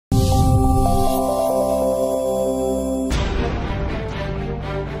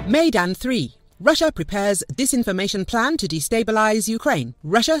Maidan-3. Russia prepares disinformation plan to destabilize Ukraine.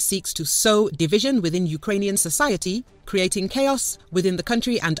 Russia seeks to sow division within Ukrainian society, creating chaos within the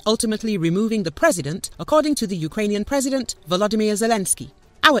country and ultimately removing the president, according to the Ukrainian President Volodymyr Zelenskyy.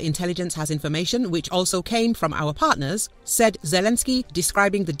 Our intelligence has information which also came from our partners, said Zelenskyy,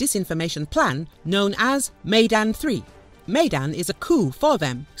 describing the disinformation plan known as Maidan-3. Maidan is a coup for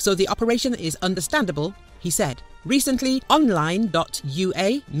them, so the operation is understandable, he said. Recently,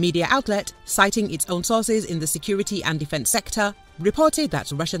 Online.ua media outlet, citing its own sources in the security and defense sector, reported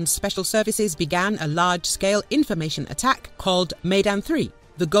that Russian special services began a large-scale information attack called Maidan-3.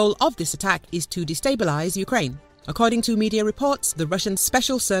 The goal of this attack is to destabilize Ukraine. According to media reports, the Russian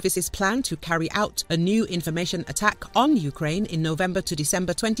special services plan to carry out a new information attack on Ukraine in November to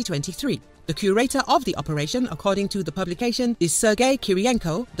December 2023. The curator of the operation, according to the publication, is Sergey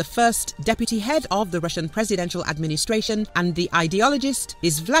Kiriyenko, the first deputy head of the Russian presidential administration, and the ideologist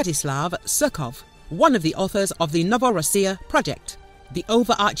is Vladislav Surkov, one of the authors of the Novorossiya project. The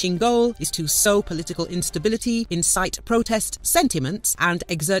overarching goal is to sow political instability, incite protest sentiments, and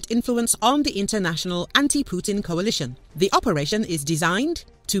exert influence on the international anti-Putin coalition. The operation is designed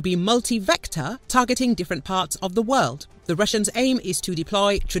to be multi-vector, targeting different parts of the world. The Russians' aim is to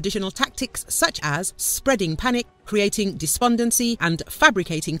deploy traditional tactics such as spreading panic, creating despondency, and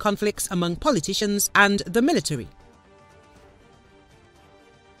fabricating conflicts among politicians and the military.